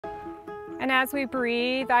And as we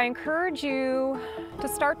breathe, I encourage you to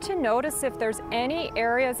start to notice if there's any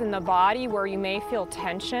areas in the body where you may feel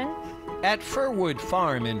tension. At Firwood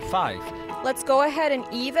Farm in Fife, Let's go ahead and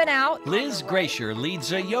even out. Liz Grasher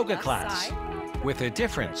leads a yoga class with a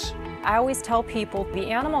difference. I always tell people the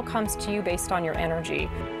animal comes to you based on your energy.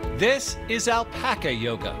 This is alpaca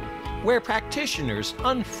yoga, where practitioners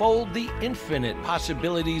unfold the infinite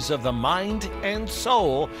possibilities of the mind and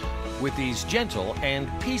soul with these gentle and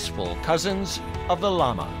peaceful cousins of the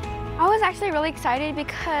llama. I was actually really excited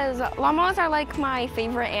because llamas are like my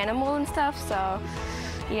favorite animal and stuff, so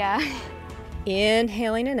yeah.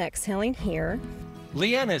 Inhaling and exhaling here.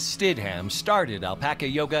 Leanna Stidham started alpaca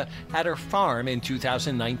yoga at her farm in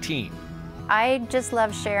 2019. I just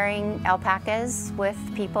love sharing alpacas with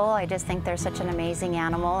people. I just think they're such an amazing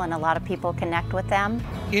animal and a lot of people connect with them.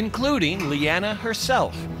 Including Leanna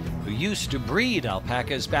herself, who used to breed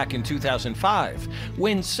alpacas back in 2005,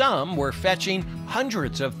 when some were fetching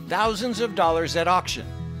hundreds of thousands of dollars at auction.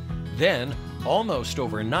 Then, almost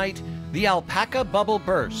overnight, the alpaca bubble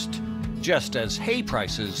burst, just as hay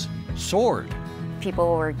prices soared.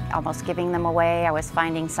 People were almost giving them away. I was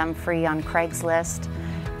finding some free on Craigslist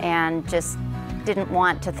and just didn't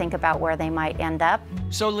want to think about where they might end up.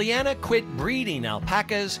 So Leanna quit breeding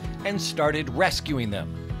alpacas and started rescuing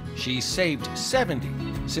them. She's saved 70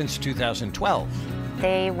 since 2012.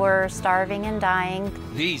 They were starving and dying.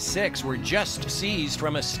 These 6 were just seized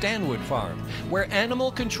from a Stanwood farm, where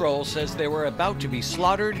animal control says they were about to be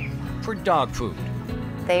slaughtered for dog food.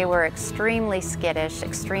 They were extremely skittish,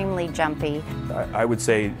 extremely jumpy. I would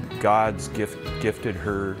say God's gifted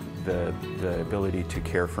her the ability to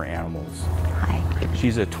care for animals. Hi.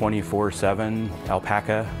 She's a 24/7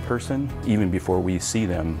 alpaca person. Even before we see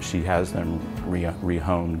them, she has them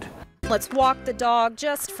rehomed. Let's walk the dog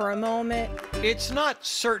just for a moment. It's not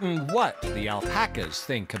certain what the alpacas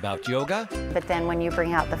think about yoga. But then when you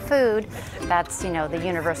bring out the food, that's, you know, the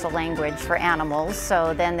universal language for animals,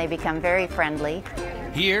 so then they become very friendly.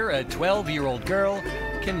 Here, a 12-year-old girl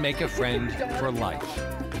can make a friend for life.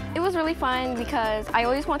 It was really fun because I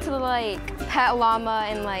always wanted to like pet a llama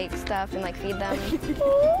and like stuff and like feed them.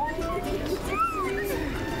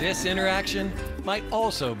 This interaction might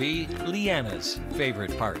also be Leanna's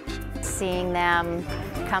favorite part. Seeing them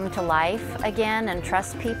come to life again and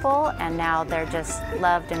trust people, and now they're just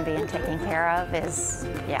loved and being taken care of is,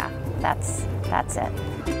 yeah, that's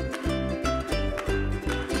it.